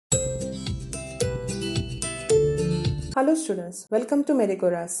Hello students, welcome to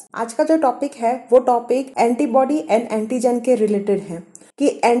मेडिकोरास। आज का जो टॉपिक है वो टॉपिक एंटीबॉडी एंड एंटीजन के रिलेटेड है कि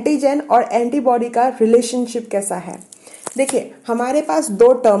एंटीजन और एंटीबॉडी का रिलेशनशिप कैसा है। देखिए, हमारे पास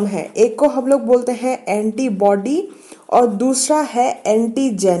दो टर्म है, एक को हम लोग बोलते हैं एंटीबॉडी और दूसरा है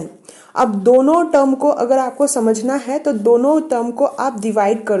एंटीजन। अब दोनों टर्म को अगर आपको समझना है तो दोनों टर्म को आप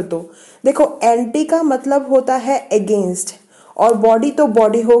डिवाइड कर दो। देखो, एंटी का मतलब होता है अगेंस्ट और बॉडी तो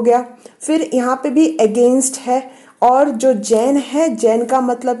बॉडी हो गया, फिर यहाँ पे भी अगेंस्ट है। और जो जैन है, जैन का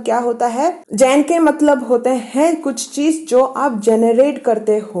मतलब क्या होता है? जैन के मतलब होते हैं कुछ चीज जो आप जेनरेट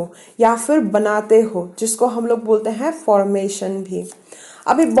करते हो या फिर बनाते हो, जिसको हम लोग बोलते हैं फॉर्मेशन भी।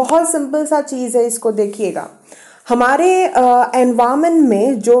 अभी बहुत सिंपल सा चीज है, इसको देखिएगा। हमारे एनवायरमेंट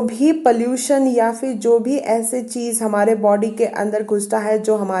में जो भी पोल्यूशन या फिर जो भी ऐसे चीज हमारे बॉडी के अंदर घुसता है,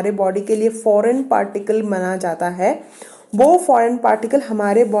 जो हमारे बॉडी के लिए फॉरेन पार्टिकल माना जाता है, वो फॉरेन पार्टिकल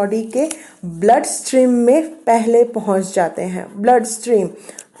हमारे बॉडी के ब्लड स्ट्रीम में पहले पहुंच जाते हैं। ब्लड स्ट्रीम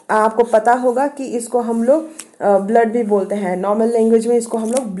आपको पता होगा कि इसको हम लोग ब्लड भी बोलते हैं, नॉर्मल लैंग्वेज में इसको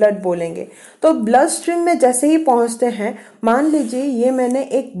हम लोग ब्लड बोलेंगे। तो ब्लड स्ट्रीम में जैसे ही पहुंचते हैं, मान लीजिए ये मैंने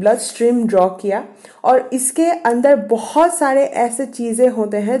एक ब्लड स्ट्रीम ड्रॉ किया और इसके अंदर बहुत सारे ऐसे चीजें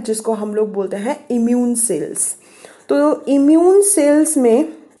होते हैं जिसको हम लोग बोलते हैं इम्यून सेल्स। तो इम्यून सेल्स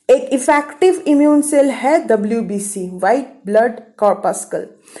में एक इफेक्टिव इम्यून सेल है WBC, व्हाइट ब्लड कॉर्पस्कल।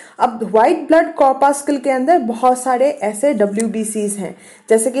 अब व्हाइट ब्लड कॉर्पस्कल के अंदर बहुत सारे ऐसे WBCs हैं,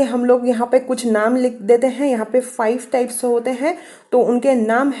 जैसे कि हम लोग यहाँ पे कुछ नाम लिख देते हैं। यहाँ पे 5 टाइप्स होते हैं, तो उनके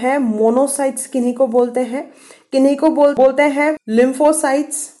नाम है मोनोसाइट्स, किन्हीं को बोलते हैं, किन्हीं को बोलते हैं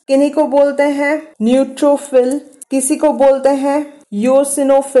लिम्फोसाइट्स, किन्हीं को बोलते हैं न्यूट्रोफिल, किसी को बोलते हैं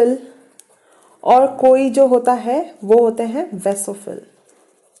योसिनोफिल, और कोई जो होता है वो होते हैं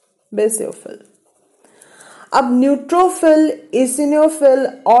बेसोफिल। अब न्यूट्रोफिल, इसिनोफिल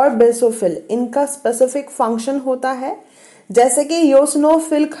और बेसोफिल, इनका स्पेसिफिक फंक्शन होता है। जैसे कि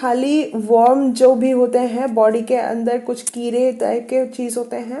योसिनोफिल खाली वर्म जो भी होते हैं बॉडी के अंदर, कुछ कीड़े टाइप के चीज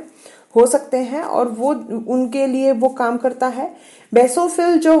होते हैं, हो सकते हैं, और वो उनके लिए वो काम करता है।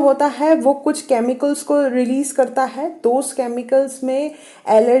 बेसोफिल जो होता है वो कुछ केमिकल्स को रिलीज करता है। दोस केमिकल्स में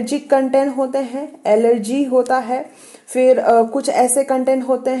एलर्जिक कंटेंट होते हैं, एलर्जी होता है। फिर कुछ ऐसे कंटेंट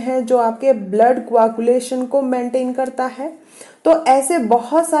होते हैं जो आपके ब्लड कोआगुलेशन को मेंटेन करता है। तो ऐसे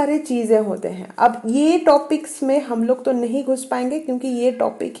बहुत सारे चीजें होते हैं। अब ये टॉपिक्स में हम लोग तो नहीं घुस पाएंगे क्योंकि ये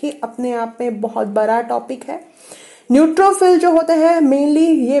टॉपिक ही अपने आप में बहुत बड़ा टॉपिक है। न्यूट्रोफिल जो होते हैं मेनली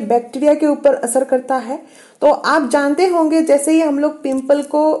ये बैक्टीरिया के ऊपर असर करता है। तो आप जानते होंगे, जैसे ही हम लोग पिंपल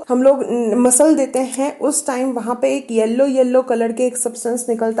को हम लोग मसल देते हैं, उस टाइम वहां पे एक येलो कलर के एक सब्सटेंस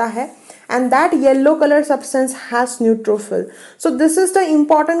निकलता है, and that yellow color substance has neutrophil. So this is the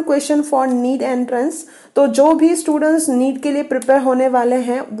important question for NEET entrance. तो जो भी स्टूडेंट्स नीट के लिए प्रिपेयर होने वाले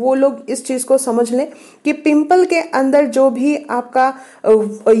हैं वो लोग इस चीज को समझ लें कि पिंपल के अंदर जो भी आपका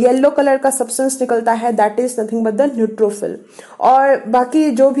येलो कलर का सब्सटेंस निकलता है, that is nothing but the neutrophil. और बाकी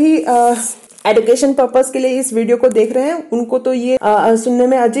जो भी एजुकेशन पर्पस के लिए इस वीडियो को देख रहे हैं उनको तो ये सुनने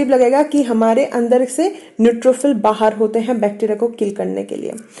में अजीब लगेगा कि हमारे अंदर से न्यूट्रोफिल बाहर होते हैं बैक्टीरिया को किल करने के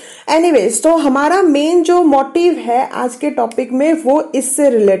लिए। एनीवेज, तो हमारा मेन जो मोटिव है आज के टॉपिक में वो इससे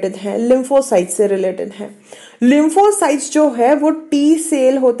रिलेटेड है, लिम्फोसाइट से रिलेटेड है। लिम्फोसाइट्स जो है वो T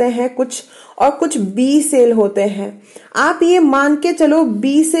सेल होते हैं कुछ, और कुछ B सेल होते हैं। आप ये मान के चलो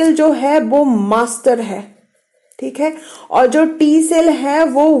B सेल जो है वो मास्टर है, ठीक है, और जो T सेल है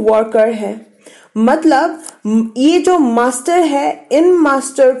वो वर्कर है। मतलब ये जो मास्टर है, इन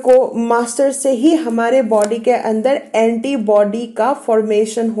मास्टर से ही हमारे बॉडी के अंदर एंटीबॉडी का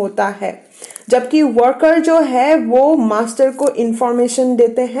फॉर्मेशन होता है, जबकि वर्कर जो है वो मास्टर को इंफॉर्मेशन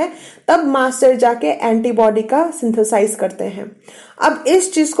देते हैं, तब मास्टर जाके एंटीबॉडी का सिंथेसाइज करते हैं। अब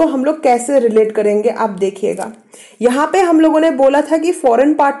इस चीज को हम लोग कैसे रिलेट करेंगे, आप देखिएगा। यहाँ पे हम लोगों ने बोला था कि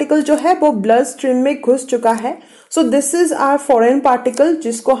फॉरेन पार्टिकल जो है वो ब्लड स्ट्रीम में घुस चुका है। So this is our foreign particle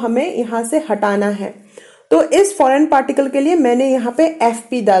जिसको हमें यहाँ से हटाना है। तो इस फॉरेन पार्टिकल के लिए मैंने यहाँ पे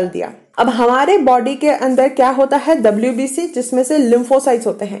FP डाल दिया। अब हमारे बॉडी के अंदर क्या होता है, WBC, जिसमें से लिम्फोसाइट्स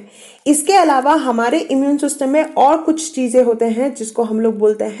होते हैं। इसके अलावा हमारे इम्यून सिस्टम में और कुछ चीजें होते हैं जिसको हम लोग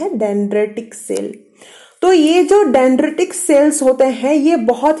बोलते हैं डेंड्रेटिक सेल। तो ये जो डेंड्रेटिक सेल्स होते हैं ये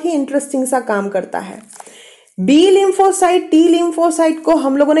बहुत ही इंटरेस्टिंग सा काम करता है। B लिम्फोसाइट, T लिम्फोसाइट को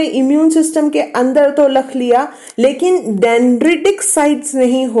हम लोगों ने इम्यून सिस्टम के अंदर तो रख लिया, लेकिन डेंड्रिटिक साइट्स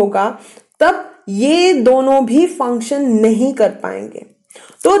नहीं होगा तब ये दोनों भी फंक्शन नहीं कर पाएंगे।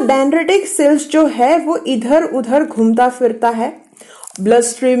 तो डेंड्रिटिक सेल्स जो है वो इधर उधर घूमता फिरता है ब्लड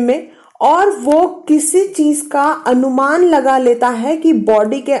स्ट्रीम में, और वो किसी चीज का अनुमान लगा लेता है कि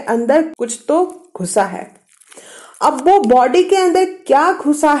बॉडी के अंदर कुछ तो घुसा है। अब वो बॉडी के अंदर क्या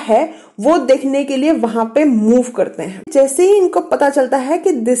घुसा है वो देखने के लिए वहां पे मूव करते हैं। जैसे ही इनको पता चलता है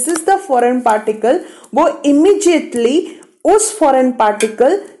कि this is the foreign particle, वो इमीडिएटली उस फॉरेन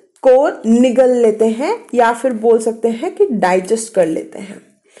पार्टिकल को निगल लेते हैं या फिर बोल सकते हैं कि डाइजेस्ट कर लेते हैं।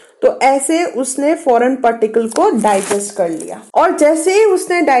 तो ऐसे उसने फॉरेन पार्टिकल को डाइजेस्ट कर लिया, और जैसे ही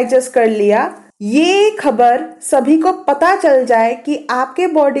उसने डाइजेस्ट कर लिया, ये खबर सभी को पता चल जाए कि आपके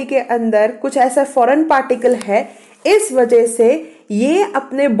बॉडी के अंदर कुछ ऐसा फॉरेन पार्टिकल है, इस वजह से ये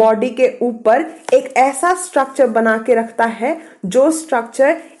अपने बॉडी के ऊपर एक ऐसा स्ट्रक्चर बना के रखता है जो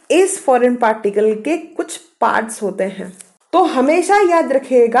स्ट्रक्चर इस फॉरेन पार्टिकल के कुछ पार्ट्स होते हैं। तो हमेशा याद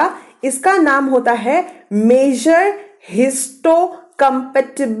रखिएगा, इसका नाम होता है मेजर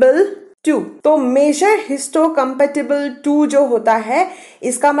हिस्टोकम्पैटिबल 2। तो मेजर हिस्टोकम्पैटिबल 2 जो होता है,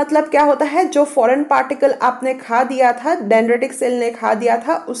 इसका मतलब क्या होता है, जो फॉरेन पार्टिकल आपने खा दिया था, डेंड्रिटिक सेल ने खा दिया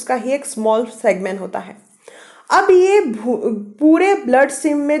था, उसका ही एक स्मॉल सेगमेंट होता है। अब ये पूरे ब्लड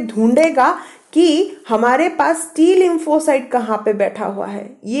स्ट्रीम में ढूंढेगा कि हमारे पास टी लिम्फोसाइट कहाँ पे बैठा हुआ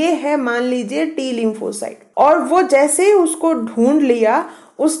है। ये है मान लीजिए टी लिम्फोसाइट, और वो जैसे ही उसको ढूंढ लिया,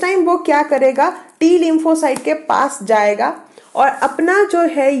 उस टाइम वो क्या करेगा, टी लिम्फोसाइट के पास जाएगा और अपना जो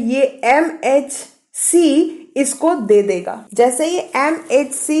है ये MHC इसको दे देगा। जैसे ये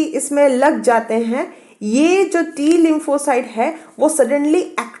MHC इसमें लग जाते हैं, ये जो टी लिम्फोसाइट है वो सडनली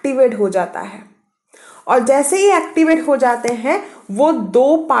एक्टिवेट हो जाता है, और जैसे ही एक्टिवेट हो जाते हैं वो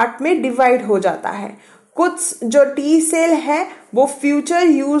 2 पार्ट में डिवाइड हो जाता है। कुछ जो टी सेल है वो फ्यूचर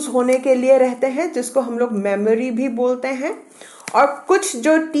यूज होने के लिए रहते हैं, जिसको हम लोग मेमोरी भी बोलते हैं, और कुछ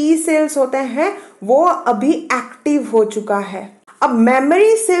जो टी सेल्स होते हैं वो अभी एक्टिव हो चुका है। अब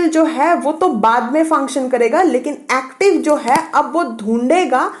मेमोरी सेल जो है वो तो बाद में फंक्शन करेगा, लेकिन एक्टिव जो है अब वो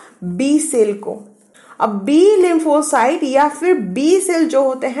ढूंढेगा बी सेल को। अब बी लिम्फोसाइट या फिर बी सेल जो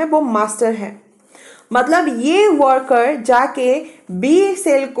होते हैं वो मास्टर है, मतलब ये वर्कर जाके बी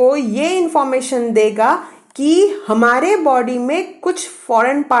सेल को ये इंफॉर्मेशन देगा कि हमारे बॉडी में कुछ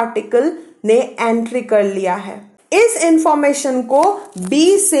फॉरेन पार्टिकल ने एंट्री कर लिया है। इस इंफॉर्मेशन को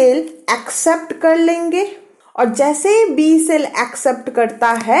बी सेल एक्सेप्ट कर लेंगे, और जैसे ही बी सेल एक्सेप्ट करता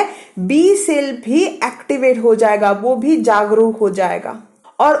है, बी सेल भी एक्टिवेट हो जाएगा, वो भी जागरूक हो जाएगा,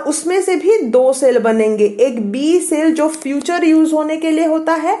 और उसमें से भी 2 सेल बनेंगे। एक बी सेल जो फ्यूचर यूज होने के लिए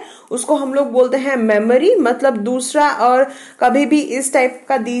होता है, उसको हम लोग बोलते हैं मेमोरी, मतलब दूसरा और कभी भी इस टाइप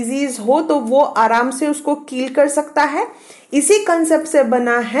का डिजीज हो तो वो आराम से उसको किल कर सकता है। इसी कंसेप्ट से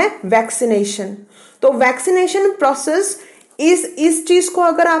बना है वैक्सीनेशन। तो वैक्सीनेशन प्रोसेस इस चीज को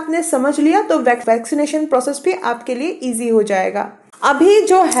अगर आपने समझ लिया तो वैक्सीनेशन प्रोसेस भी आपके लिए इजी हो जाएगा। अभी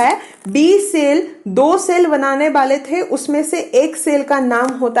जो है बी सेल 2 सेल बनाने वाले थे, उसमें से एक सेल का नाम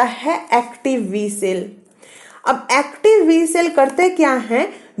होता है एक्टिव वी सेल। अब एक्टिव वी सेल करते क्या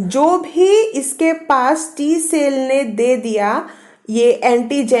हैं, जो भी इसके पास टी सेल ने दे दिया ये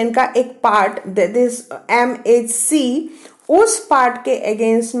एंटीजेन का एक पार्ट, दैट इज MHC, उस पार्ट के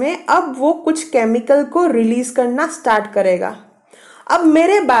अगेंस्ट में अब वो कुछ केमिकल को रिलीज करना स्टार्ट करेगा। अब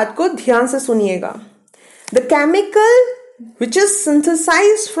मेरे बात को ध्यान से सुनिएगा। The chemical which is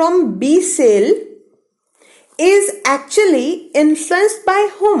synthesized from B cell is actually influenced by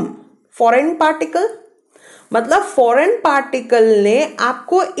whom? Foreign particle। मतलब फॉरेन पार्टिकल ने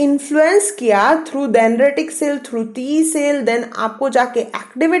आपको इन्फ्लुएंस किया through dendritic cell, through T cell, then आपको जाके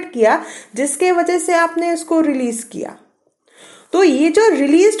एक्टिवेट किया, जिसके वजह से आपने इसको रिलीज किया। तो ये जो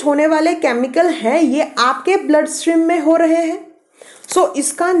रिलीज होने वाले केमिकल हैं, ये आपके ब्लड स्ट्रीम में हो रहे हैं, सो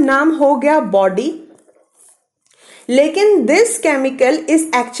इसका नाम हो गया बॉडी। लेकिन this chemical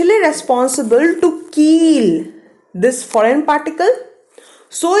is actually responsible to kill this foreign particle.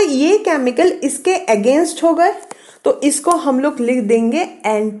 सो ये केमिकल इसके अगेंस्ट हो गए, तो इसको हम लोग लिख देंगे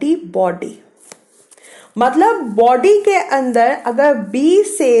एंटीबॉडी। मतलब बॉडी के अंदर अगर बी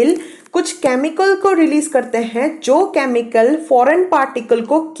सेल कुछ केमिकल को रिलीज करते हैं, जो केमिकल फॉरेन पार्टिकल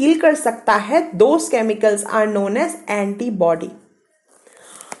को किल कर सकता है, दोस chemicals are known as antibody.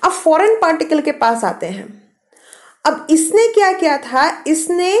 अब फॉरेन पार्टिकल के पास आते हैं। अब इसने क्या किया था,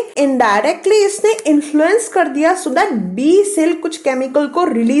 इसने इनडायरेक्टली इसने इन्फ्लुएंस कर दिया सो दैट बी सेल कुछ केमिकल को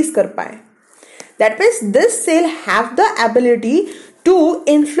रिलीज कर पाए। That means this cell have the ability to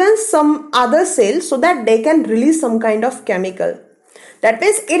influence some other cell so that they can release some kind of chemical. That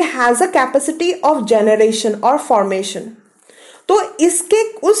means it has a capacity of generation और formation. तो इसके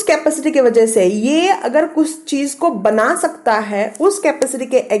उस capacity की वजह से ये अगर कुछ चीज को बना सकता है, उस कैपेसिटी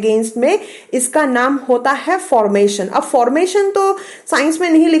के अगेंस्ट में इसका नाम होता है फॉर्मेशन। अब फॉर्मेशन तो साइंस में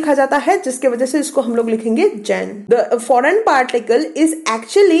नहीं लिखा जाता है, जिसके वजह से इसको हम लोग लिखेंगे जेन। The foreign particle is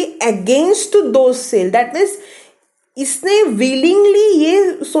actually against to those cell, that means इसने विलिंगली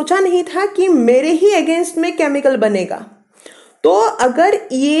ये सोचा नहीं था कि मेरे ही अगेंस्ट में केमिकल बनेगा। तो अगर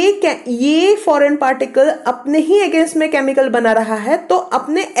ये फॉरेन पार्टिकल अपने ही अगेंस्ट में केमिकल बना रहा है तो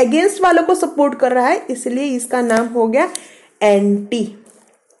अपने अगेंस्ट वालों को सपोर्ट कर रहा है, इसलिए इसका नाम हो गया एंटी।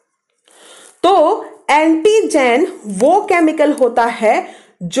 तो एंटीजेन वो केमिकल होता है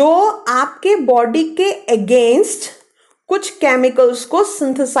जो आपके बॉडी के अगेंस्ट कुछ केमिकल्स को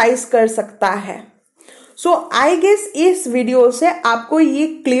सिंथेसाइज कर सकता है। सो आई गेस इस वीडियो से आपको ये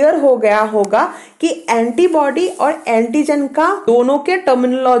क्लियर हो गया होगा कि एंटीबॉडी और एंटीजन का दोनों के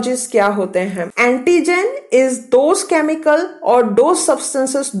टर्मिनोलॉजीज क्या होते हैं। एंटीजन इज दोज केमिकल और those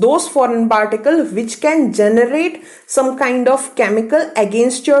substances, those foreign particle which can generate some kind of chemical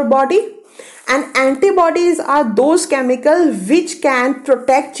against your body, and antibodies are those chemicals which can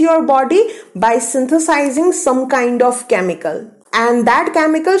protect your body by synthesizing some kind of chemical, and that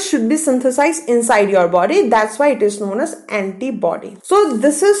chemical should be synthesized inside your body. That's why it is known as antibody. So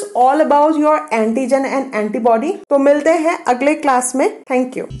this is all about your antigen and antibody. तो मिलते हैं अगले class में.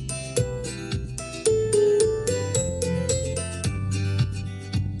 Thank you.